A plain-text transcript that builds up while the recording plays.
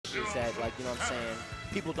is that, like, you know what I'm saying,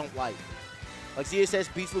 people don't like. Like,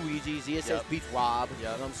 ZSS beats Luigi, ZSS beats Rob, you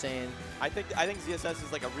know what I'm saying? I think ZSS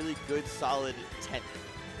is like a really good, solid 10.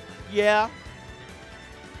 Yeah.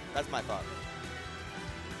 That's my thought.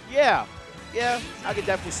 Yeah. Yeah, I could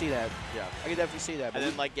definitely see that. Yeah. I could definitely see that. And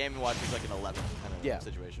then, like, Game & Watch is like an 11 kind of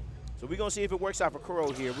situation. So we're going to see if it works out for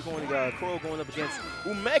Kuro here. We're going to Kuro going up against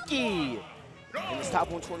Umeki in this top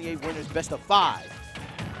 128 winners best of 5.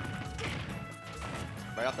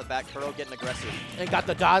 Right off the bat, Kuro getting aggressive. And got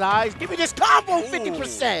the dot eyes. Give me this combo,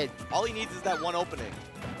 50%. All he needs is that one opening.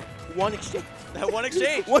 One exchange. That one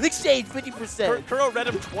exchange. One exchange, 50%. Kuro read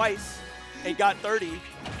him twice and got 30,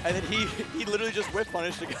 and then he literally just whip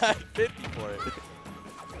punished a guy 50 for it.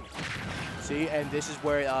 See, and this is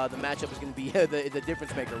where the matchup is going to be the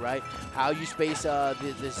difference maker, right? How you space the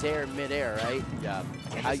Zair midair, right? Yeah.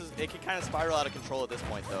 It can kind of spiral out of control at this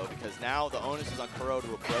point, though, because now the onus is on Kuro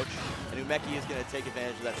to approach, and Umeki is going to take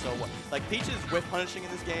advantage of that so well. Like, Peach's whip punishing in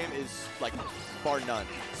this game is, like, bar none.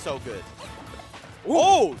 So good. Ooh.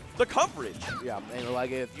 Oh, the coverage. Yeah, and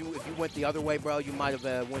like if you went the other way, bro, you might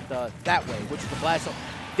have went that way, which is the blast. So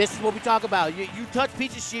this is what we talk about. You touch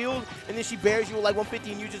Peach's shield, and then she bears you with like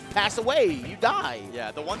 150, and you just pass away. You die.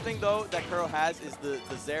 Yeah, the one thing, though, that Kuro has is the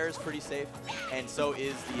Zair is pretty safe, and so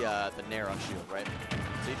is the Nair on shield, right?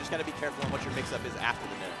 So you just got to be careful on what your mix-up is after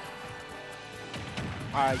the Nair.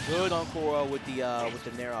 All right, good on Kuro with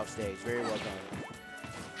the Nair off stage. Very well done.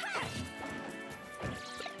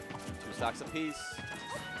 2 stocks apiece.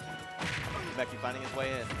 Umeki finding his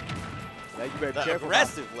way in. Yeah, you better be careful.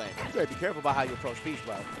 Aggressive lane. You better be careful about how you approach Peach,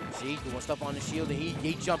 bro. See, doing stuff on the shield, and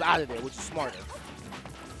he jumped out of there, which is smarter.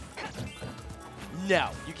 No.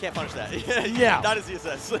 You can't punish that. Yeah. Not as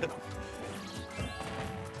ZSS.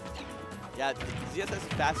 Yeah, ZSS's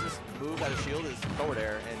fastest move out of shield is forward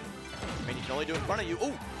air, and I mean, you can only do it in front of you.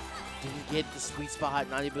 Ooh! Didn't get the sweet spot,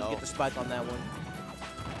 not able to get the spike on that one.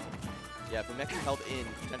 Yeah, if Umeki held in,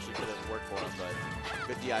 potentially could have worked for him, but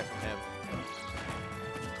good DI from him.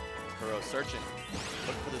 Kuro searching,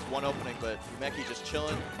 looking for this one opening, but Umeki just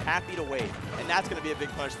chilling, happy to wait. And that's going to be a big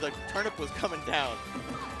punish. The turnip was coming down.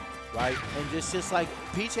 Right, and just like,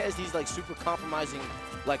 Peach has these like super compromising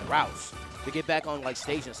like routes to get back on like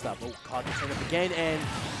stage and stuff. Oh, caught the turnip again, and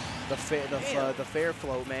the fair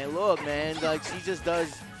flow, man. Look, man, like she just does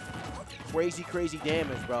crazy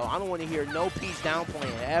damage, bro. I don't want to hear no Peach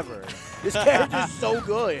downplaying ever. This character's so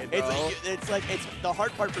good, bro. It's the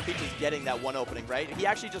hard part for Peach is getting that one opening, right? He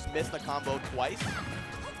actually just missed the combo twice.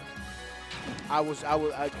 I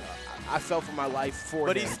fell for my life for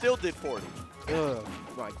But him. he still did 40. Ugh,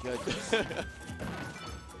 my goodness.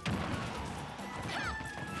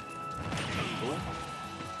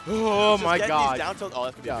 Oh my God. Down tilt. Oh,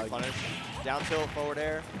 that's going to be a punish. Down tilt, forward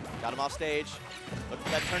air. Got him off stage. Look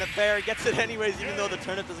at that turnip fair. He gets it anyways, even though the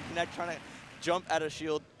turnip doesn't connect. Trying to jump out of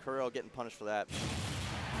shield. Kuro getting punished for that.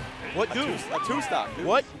 What do? A 2-stock, dude.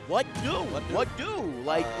 What do? What do?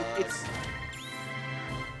 Like, it's...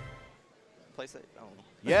 Play safe. I don't know.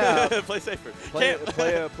 Yeah. Play safer. Play a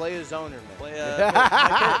zoner, man.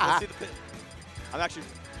 Let's see the pit.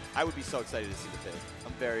 I would be so excited to see the pit.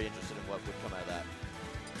 I'm very interested in what would come out of that.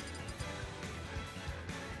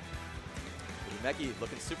 Umeki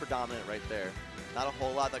looking super dominant right there. Not a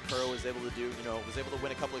whole lot that Kuro was able to do. You know, was able to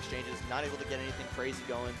win a couple exchanges. Not able to get anything crazy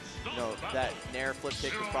going. You know, that Nair flip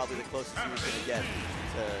kick was probably the closest he was going to get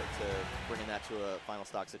to bringing that to a final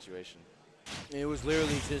stock situation. It was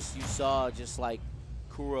literally just, you saw just like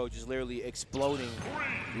Kuro just literally exploding,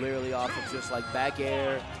 literally off of just like back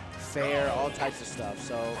air, fair, all types of stuff.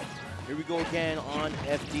 So here we go again on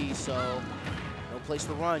FD. So no place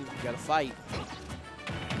to run. You got to fight.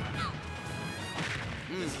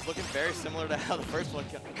 This is looking very similar to how the first one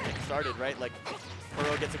started, right? Like,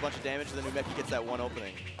 Kuro gets a bunch of damage, and then Umeki gets that one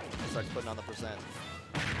opening and starts putting on the percent.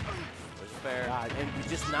 Which is fair. God, and you're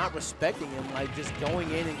just not respecting him, like just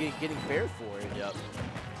going in and getting fair for it. Yep.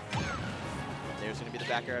 There's going to be the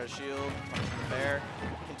back air out of shield, punishing the fair.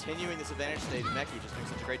 Continuing this advantage stage, Umeki just doing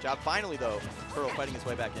such a great job. Finally, though, Kuro fighting his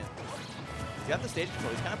way back in. He's got the stage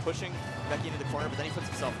control. He's kind of pushing Umeki into the corner, but then he puts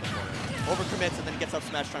himself in the corner. Overcommits, and then he gets up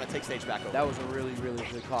smash trying to take stage back over. That was a really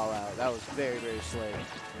good call out. That was very slick.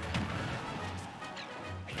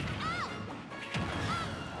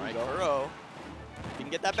 All right, Kuro. He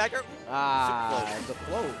can get that back air. The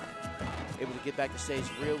float. Able to get back to stage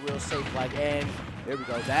real safe. Like, and there we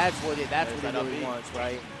go. That's what he really wants,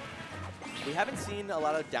 right? We haven't seen a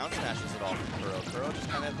lot of down smashes at all from Kuro. Kuro just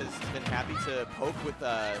kind of has been happy to poke with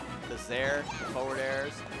the Zair, forward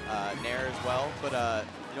airs, Nair as well. But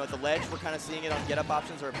you know, at the ledge, we're kind of seeing it on get-up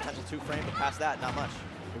options or a potential 2-frame, but past that, not much.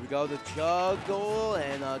 Here we go, the juggle,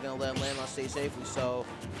 and gonna let him land on stage safely. So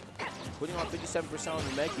putting on 57% on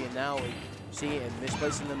Umeki, and now we see and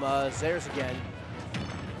misplacing them Zairs again.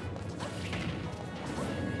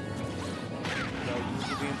 So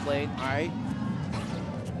Umeki being played. All right.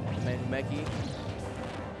 Man, Umeki.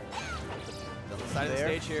 On the side of the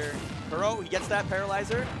stage here. Kuro, he gets that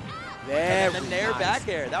paralyzer. There. And then Nair back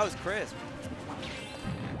air. That was crisp.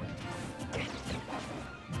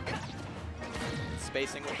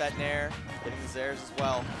 Spacing with that Nair, getting the Zairs as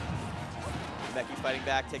well. Umeki fighting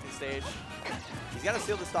back, taking the stage. He's got to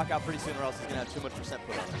seal the stock out pretty soon or else he's going to have too much percent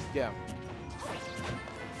put on it. Yeah.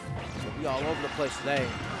 We'll be all over the place today.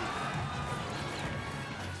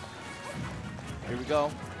 Here we go.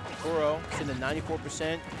 Kuro sitting at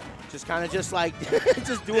 94%. Just kind of just like,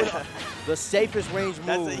 just doing the safest range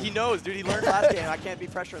move. He knows, dude. He learned last game. I can't be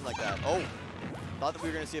pressuring like that. Oh. Thought that we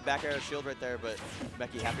were going to see a back air shield right there, but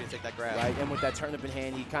Umeki happy to take that grab. Right, and with that turnip in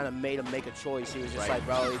hand, he kind of made him make a choice. He was just like,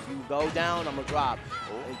 bro, if you go down, I'm going to drop.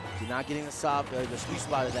 Oh. You're not getting the sweet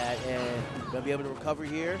spot of that, and you're going to be able to recover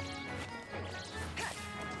here.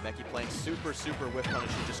 Umeki playing super, super whip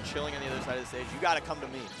punish, just chilling on the other side of the stage. You got to come to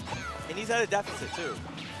me. And he's at a deficit, too.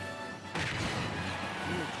 He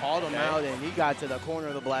called him out, and he got to the corner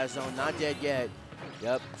of the blast zone. Not dead yet.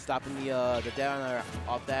 Yep, stopping the down air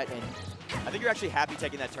off that, and I think you're actually happy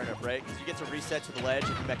taking that turnip, right? Because you get to reset to the ledge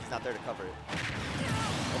and Umeki's not there to cover it.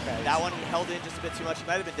 Okay. That one held in just a bit too much. He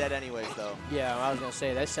might have been dead anyways, though. Yeah, I was going to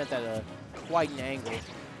say, that sent that quite an angle.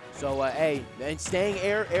 So, hey, and staying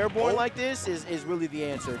airborne like this is really the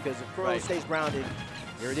answer, because if Kuro stays grounded,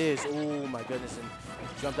 here it is. Oh, my goodness, and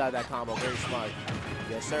jumped out of that combo. Very smart.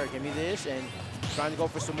 Yes, sir. Give me this, and trying to go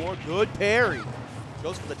for some more. Good parry.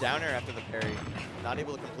 Goes for the down air after the parry. Not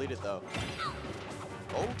able to complete it, though.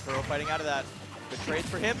 Oh, Kuro fighting out of that. Good trades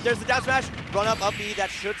for him. There's the down smash. Run up B. That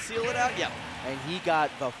should seal it out. Yep. And he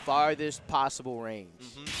got the farthest possible range,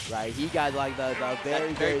 right? He got like the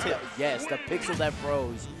very yes, the pixel that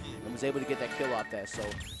froze, and was able to get that kill off that. So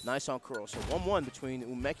nice on Kuro. So 1-1 between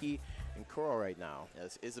Umeki and Kuro right now. Yeah,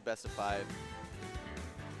 this is a best of 5.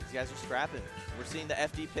 These guys are scrapping. We're seeing the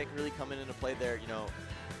FD pick really coming into play there. You know,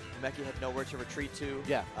 Umeki had nowhere to retreat to.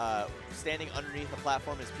 Yeah. Standing underneath the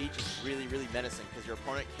platform as Peach is really, really menacing because your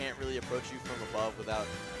opponent can't really approach you from above without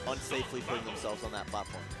unsafely putting themselves on that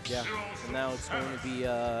platform. Yeah. So now it's going to be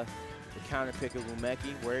the counter pick of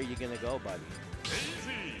Umeki. Where are you going to go, buddy?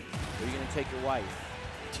 Where are you going to take your wife?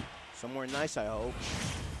 Somewhere nice, I hope.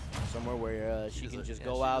 Somewhere where she can just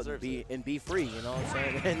go out and be free, you know what I'm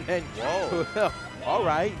saying? And then, whoa. All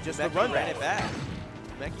right, just Umeki the run ran it back.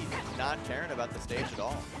 Umeki's not caring about the stage at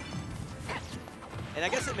all. And I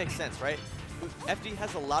guess it makes sense, right? FD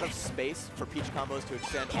has a lot of space for Peach combos to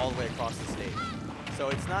extend all the way across the stage. So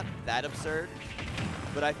it's not that absurd,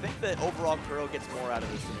 but I think that overall Kuro gets more out of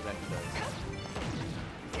this than Umeki does.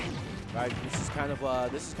 Right, this is kind of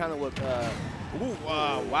what, ooh,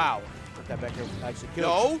 wow. Took that back here, actually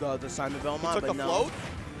killed the Simon Belmont, took but the float.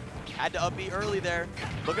 Had to up B early there.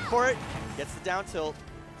 Looking for it, gets the down tilt.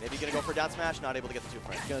 Maybe gonna go for down smash, not able to get the 2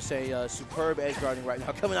 frames. Gonna say superb edge guarding right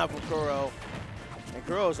now, coming out from Kuro. And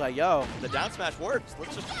Kuro's like, yo. The down smash works,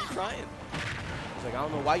 let's just keep trying. He's like, I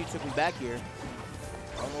don't know why you took me back here.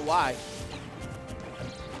 I don't know why.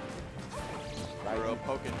 Kuro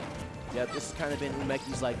poking. Yeah, this has kind of been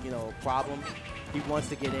Umeki's, like, you know, problem. He wants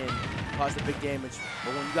to get in, cause the big damage,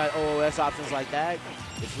 but when you got OOS options like that,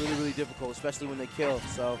 it's really, really difficult, especially when they kill,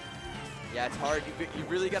 so. Yeah, it's hard. You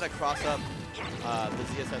really got to cross up the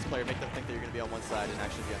ZSS player, make them think that you're going to be on one side and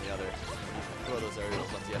actually be on the other. Throw those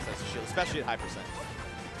aerials on ZSS shield, especially at high percent.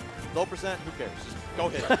 Low percent, who cares? Just go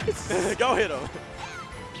hit him. Go hit him.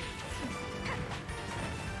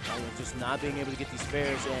 Just not being able to get these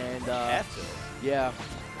spares and After. Yeah.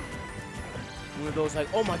 One of those like,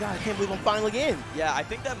 oh my god, I can't believe I'm finally in. Yeah, I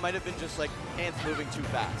think that might have been just like hands moving too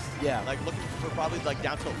fast. Yeah. Like looking for probably like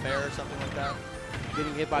down tilt fair or something like that.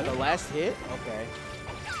 Getting hit by the last hit. Okay.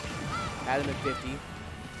 Had him at 50.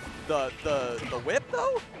 The whip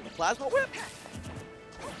though? The plasma whip?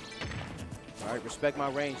 All right, respect my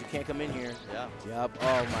range. You can't come in here. Yeah. Yep.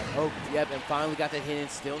 Oh my. Oh, yep. And finally got that hit in.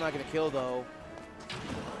 Still not gonna kill though.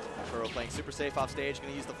 Kuro playing super safe off stage,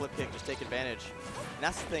 gonna use the flip kick, just take advantage. And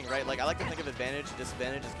that's the thing, right? Like I like to think of advantage and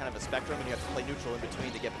disadvantage as kind of a spectrum, and you have to play neutral in between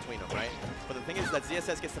to get between them, right? But the thing is that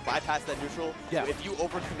ZSS gets to bypass that neutral. Yeah. So if you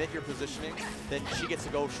overcommit your positioning, then she gets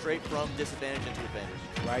to go straight from disadvantage into advantage.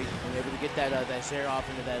 Right. And able to get that that Zare off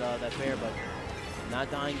into that fair, but not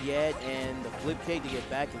dying yet. And the flip kick to get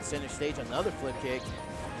back in center stage. Another flip kick.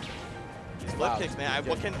 These flip kicks, man.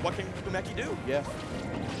 What can Umeki do? Yeah.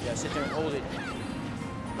 Yeah. Sit there and hold it.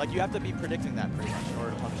 Like, you have to be predicting that pretty much in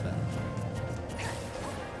order to punish that.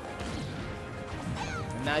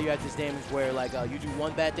 Now you have this damage where, like, you do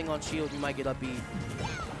one bad thing on shield, you might get up B.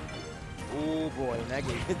 Oh boy,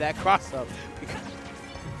 that cross up.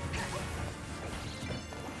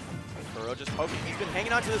 Kuro just poking. He's been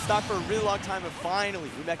hanging on to the stock for a really long time, and finally,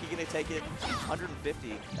 Umeki gonna take it.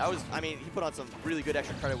 150. That was, I mean, he put on some really good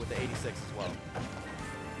extra credit with the 86 as well.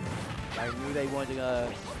 I knew they wanted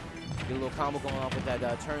to get a little combo going off with that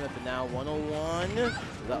turn up, and now 101.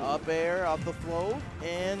 The up air off the float,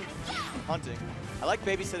 and hunting. I like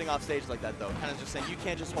babysitting off stage like that, though. Kind of just saying you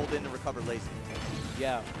can't just hold in and recover lazy.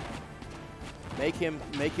 Yeah. Make him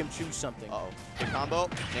choose something. Uh-oh. Good combo.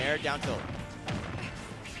 Nair, down tilt.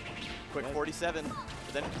 Quick 47.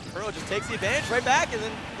 But then Kuro just takes the advantage right back, and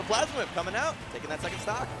then the Plasma Whip coming out, taking that second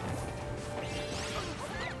stock.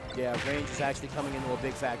 Yeah, range is actually coming into a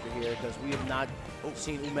big factor here because we have not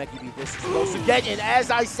seen Umeki be this explosive yet. And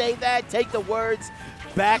as I say that, take the words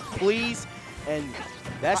back, please. And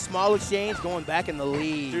that small exchange going back in the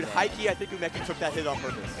lead. Dude, high key, I think Umeki took that hit on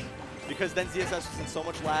purpose. Because then ZSS was in so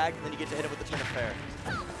much lag, and then you get to hit him with the turn of fair.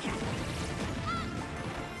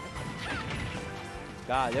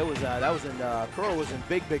 God, that was in Kuro was in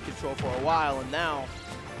big control for a while, and now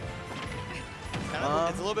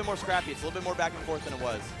it's a little bit more scrappy. It's a little bit more back and forth than it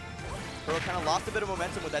was. Kuro kind of lost a bit of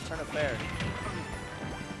momentum with that turn of fair.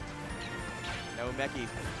 Now Umeki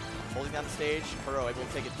holding down the stage. Kuro able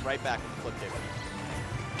to take it right back with the flip kick.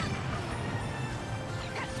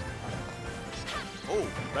 Oh,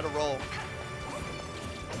 better roll.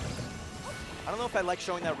 I don't know if I like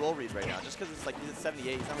showing that roll read right now, just because it's like he's at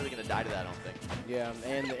 78. He's not really going to die to that, I don't think. Yeah,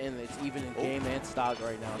 and it's even in game and stock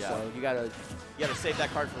right now, yeah. So you gotta save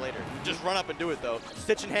that card for later. Just run up and do it though.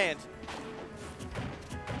 Stitch in hand.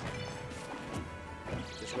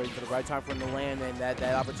 Just waiting for the right time for him to land, and that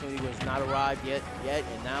opportunity was not arrived yet,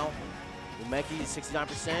 and now Umeki is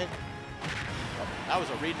 69%. That was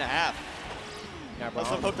a read and a half. Yeah, bro,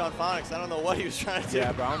 I'm hooked on phonics. I don't know what he was trying to do.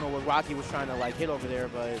 Yeah, bro, I don't know what Rocky was trying to like hit over there,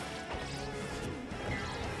 but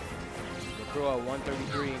Kuro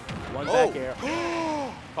 133, one back air.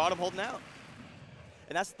 Caught him holding out.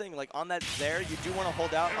 And that's the thing, like on that there, you do want to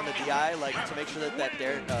hold out on the DI, like to make sure that back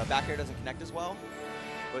air doesn't connect as well.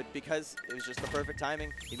 But because it was just the perfect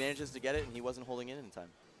timing, he manages to get it, and he wasn't holding in time.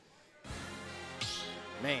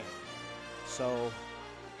 Man, so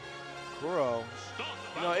Kuro,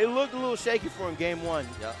 you know, it looked a little shaky for him game one.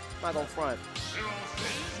 Yeah. Not gonna front.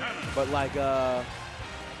 But like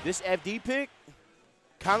this FD pick,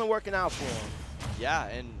 kind of working out for him. Yeah,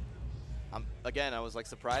 and again, I was like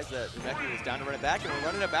surprised that Umeki was down to run it back, and we're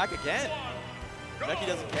running it back again. Umeki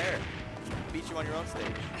doesn't care. Beat you on your own stage.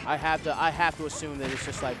 I have to assume that it's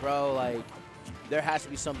just like, bro, like there has to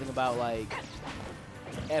be something about like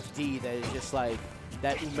FD that is just like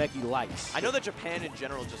that Umeki likes. I know that Japan in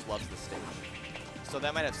general just loves this stage, so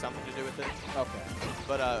that might have something to do with it. Okay.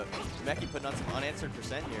 But Umeki putting on some unanswered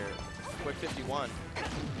percent here. Quick 51.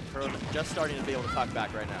 Kuro just starting to be able to talk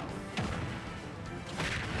back right now.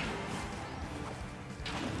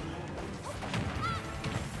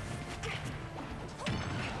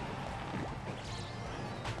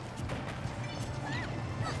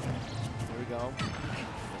 Here we go.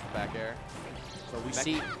 Back air. So we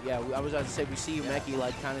see, yeah, I was about to say, we see Umeki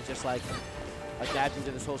like kind of just like adapting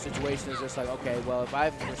to this whole situation. It's just like, okay, well, if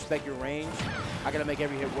I respect your range, I gotta make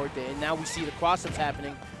every hit worth it. And now we see the cross-ups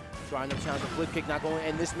happening. Trying to challenge the flip kick, not going,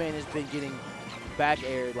 and this man has been getting back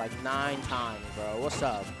aired like 9 times, bro. What's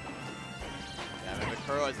up? Yeah, I mean,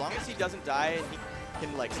 Kuro, as long as he doesn't die and he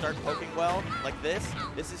can like start poking well, like this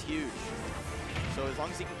is huge. So as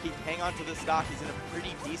long as he can hang on to this stock, he's in a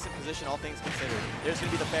pretty decent position, all things considered. There's going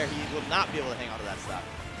to be the fair. He will not be able to hang on to that stock.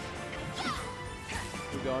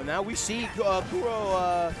 Here we go. Now we see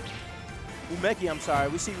Kuro, Umeki, I'm sorry.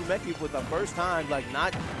 We see Umeki for the first time, like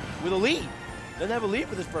not with a lead. Doesn't have a lead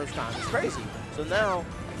for this first time. It's crazy. So now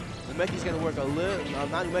Umeki's going to work a little,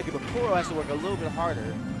 not Umeki, but Kuro has to work a little bit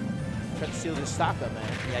harder. Try to seal this stock up,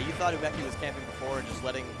 man. Yeah, you thought Umeki was camping before and just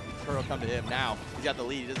letting Kuro come to him. Now he's got the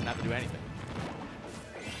lead. He doesn't have to do anything.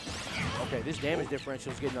 Okay, this damage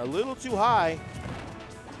differential is getting a little too high.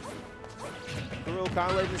 Kuro kind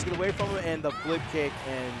of letting this get away from him, and the flip kick,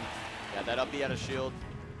 and yeah, that up B out of shield,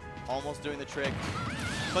 almost doing the trick,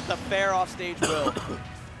 but the fair off stage will.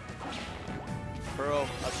 Kuro,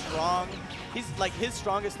 a strong, he's like, his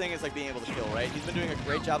strongest thing is like being able to kill, right? He's been doing a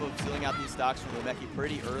great job of sealing out these stocks from Umeki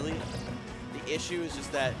pretty early. The issue is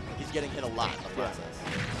just that he's getting hit a lot in the process.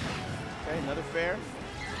 Okay, another fair.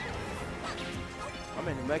 I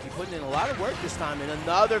mean, Umeki putting in a lot of work this time, and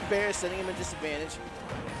another fair setting him at disadvantage.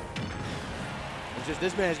 It's just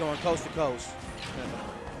this man's going coast to coast.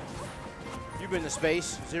 You've been to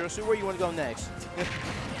space. Zero Suit, where you want to go next?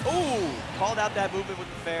 Ooh, called out that movement with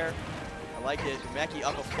the fair. I like it. Umeki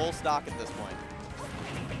up a full stock at this point.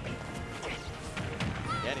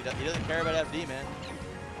 Yeah, and he doesn't care about FD, man.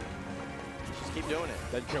 Just keep doing it.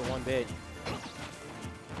 Doesn't care one bit.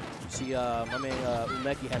 See, my man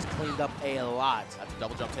Umeki has cleaned up a lot. That's a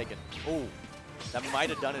double jump taken. Ooh, that might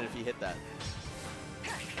have done it if he hit that.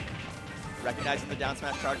 Recognizing the down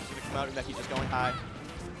smash charge is going to come out. Umeki just going high.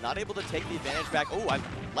 Not able to take the advantage back. Oh, I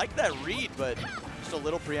like that read, but just a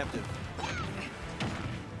little preemptive.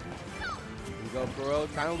 Here we go, Kuro,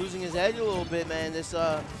 kind of losing his edge a little bit, man. This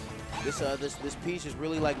piece is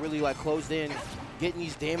really closed in, getting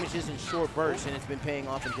these damages in short bursts, and it's been paying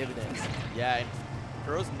off in dividends. Yeah, and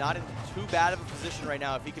Kuro's not in too bad of a position right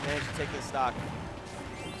now if he can manage to take this stock.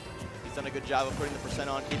 He's done a good job of putting the percent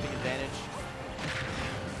on, keeping advantage.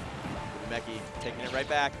 Umeki taking it right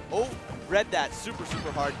back. Oh, read that super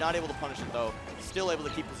hard. Not able to punish it though. Still able to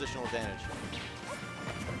keep positional advantage.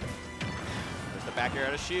 There's the back air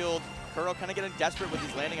out of shield. Kuro kind of getting desperate with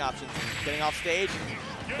these landing options. Getting off stage.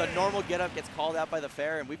 The normal get up gets called out by the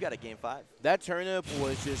fair, and we've got a game 5. That turnip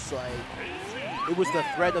was just like, it was the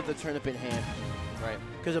threat of the turnip in hand. Right.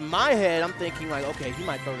 Because in my head, I'm thinking like, okay, he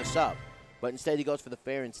might throw this up. But instead, he goes for the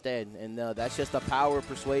fair instead. And that's just the power of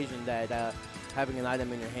persuasion that having an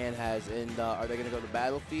item in your hand has. And are they going to go to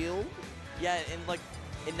battlefield? Yeah, and like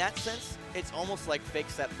in that sense, it's almost like fake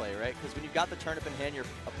set play, right? Because when you've got the turnip in hand, your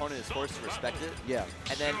opponent is forced to respect it. Yeah.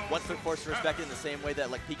 And then once they're forced to respect it in the same way that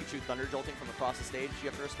like Pikachu thunder jolting from across the stage you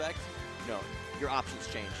have to respect, no, your options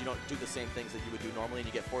change. You don't do the same things that you would do normally, and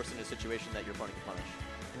you get forced into a situation that your opponent can punish.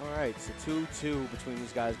 All right, so 2-2 between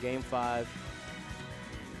these guys, game 5.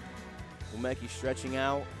 Umeki stretching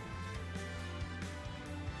out.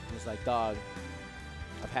 He's like, dog,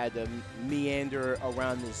 I've had to meander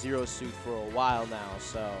around the Zero Suit for a while now,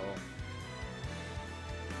 so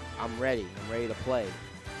I'm ready. I'm ready to play.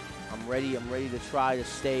 I'm ready to try to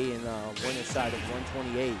stay in the winner's side of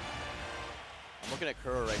 128. I'm looking at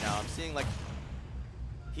Kuro right now. I'm seeing like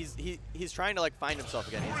he's trying to like find himself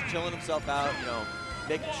again. He's chilling himself out, you know,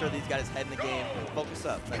 making sure that he's got his head in the game. Focus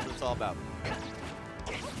up. That's what it's all about.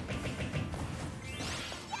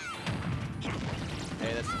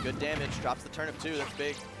 Hey, that's some good damage. Drops the turnip too. That's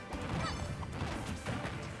big.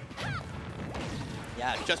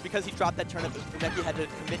 Yeah, just because he dropped that turnip, Umeki had to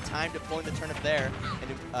commit time to pulling the turnip there,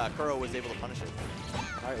 and Kuro was able to punish it.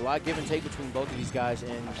 All right, a lot of give and take between both of these guys,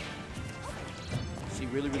 and see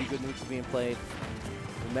really good moves being played.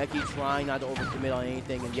 Umeki trying not to overcommit on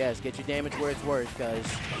anything, and yes, get your damage where it's worth,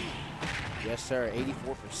 because yes, sir,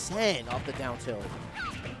 84% off the down tilt.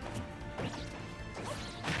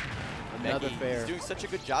 Another fair. He's doing such a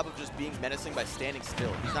good job of just being menacing by standing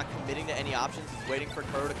still. He's not committing to any options. He's waiting for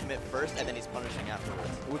Kuro to commit first, and then he's punishing afterwards.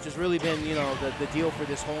 Which has really been, you know, the deal for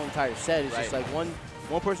this whole entire set. It's just like one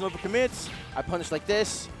person overcommits, I punish like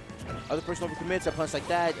this. Other person overcommits, I punish like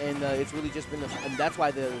that, and it's really just been, and that's why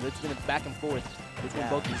it's been a back and forth between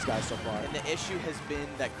both of these guys so far. And the issue has been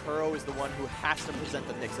that Kuro is the one who has to present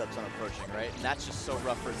the mix-ups on approaching, right? And that's just so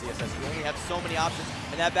rough for ZSS. You only have so many options,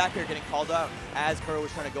 and that back air getting called out as Kuro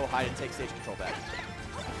was trying to go high and take stage control back.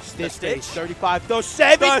 Stitch 35, throw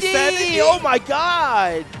 70! Oh my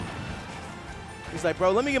god! He's like,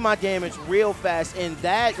 bro, let me get my damage real fast, and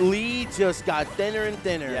that lead just got thinner and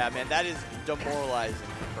thinner. Yeah, man, that is demoralizing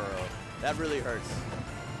for Kuro. That really hurts.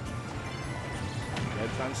 Yeah,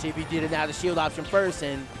 trying to see if he did it out of shield option first,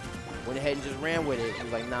 and went ahead and just ran with it. He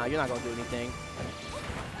was like, nah, you're not going to do anything.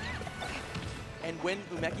 And when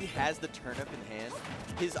Umeki has the turnip in hand,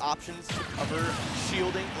 his options to cover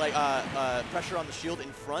shielding, like pressure on the shield in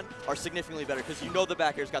front, are significantly better because you know the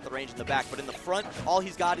back air's got the range in the back, but in the front, all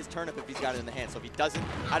he's got is turnip if he's got it in the hand. So if he doesn't,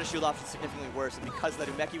 out of shield option is significantly worse. And because that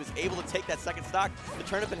Umeki was able to take that second stock, the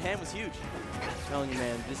turnip in hand was huge. I'm telling you,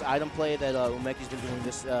 man, this item play that Umeki's been doing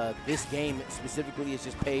this game specifically is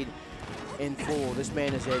just paid in full. This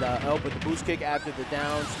man is at up with the boost kick after the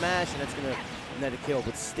down smash, and that's going to net a kill.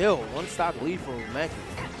 But still, one stock lead for Umeki.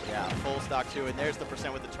 Yeah, full stock too, and there's the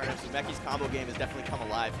percent with the turnips. Umeki's combo game has definitely come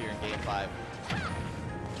alive here in game 5.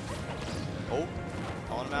 Oh,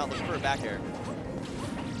 calling him out, looking for a back air.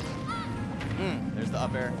 There's the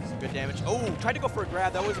up air, some good damage. Oh, tried to go for a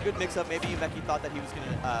grab. That was a good mix-up. Maybe Umeki thought that he was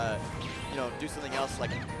gonna, you know, do something else.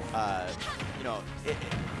 Like, you know,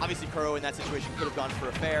 obviously Kuro in that situation could have gone for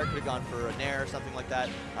a fair, could have gone for a nair or something like that.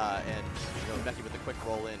 And you know, Umeki with a quick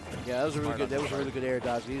roll in. Yeah, that was a really good. That was a really good air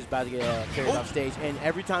dodge. He was about to get carried off stage, and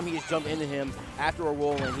every time he has jumped into him after a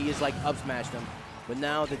roll in, he has like up smashed him. But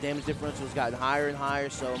now the damage differential has gotten higher and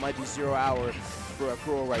higher, so it might be 0 hour for a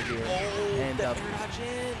Kuro right here. Oh, and that dodge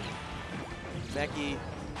in. Umeki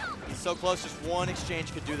He's so close. Just one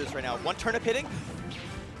exchange could do this right now. One turnip hitting.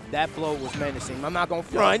 That blow was menacing. I'm not going to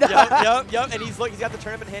front. Yep. And he's got the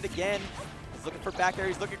turnip in hand again. He's looking for back air.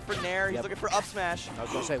 He's looking for nair. He's looking for up smash. I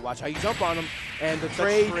was going to say, watch how you jump on him. And the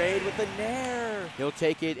trade with the nair. He'll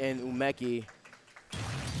take it, and Umeki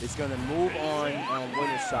is going to move on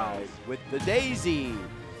winner's side with the Daisy.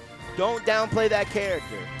 Don't downplay that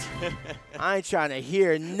character. I ain't trying to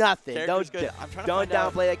hear nothing. Don't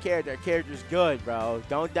downplay that character. That character's good, bro.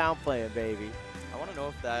 Don't downplay it, baby. I want to know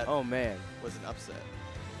if that was an upset.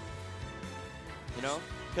 You know?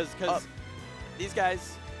 Because these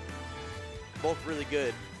guys, both really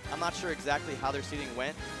good. I'm not sure exactly how their seeding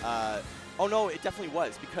went. Oh, no, it definitely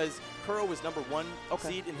was. Because Kuro was #1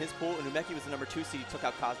 seed in his pool, and Umeki was the #2 seed. He took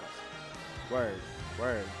out Cosmos.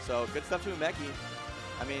 Word. So good stuff to Umeki.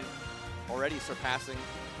 I mean, already surpassing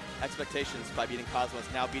expectations by beating Cosmos,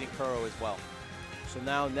 now beating Kuro as well. So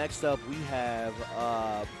now next up we have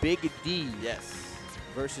Big D Yes.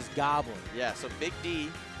 versus Goblin. Yeah, so Big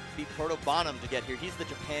D beat Proto Bonham to get here. He's the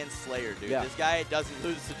Japan Slayer, dude. Yeah. This guy doesn't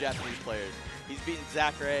lose to Japanese players. He's beaten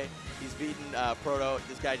Zachary, he's beaten Proto.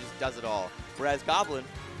 This guy just does it all. Whereas Goblin,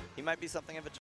 he might be something of a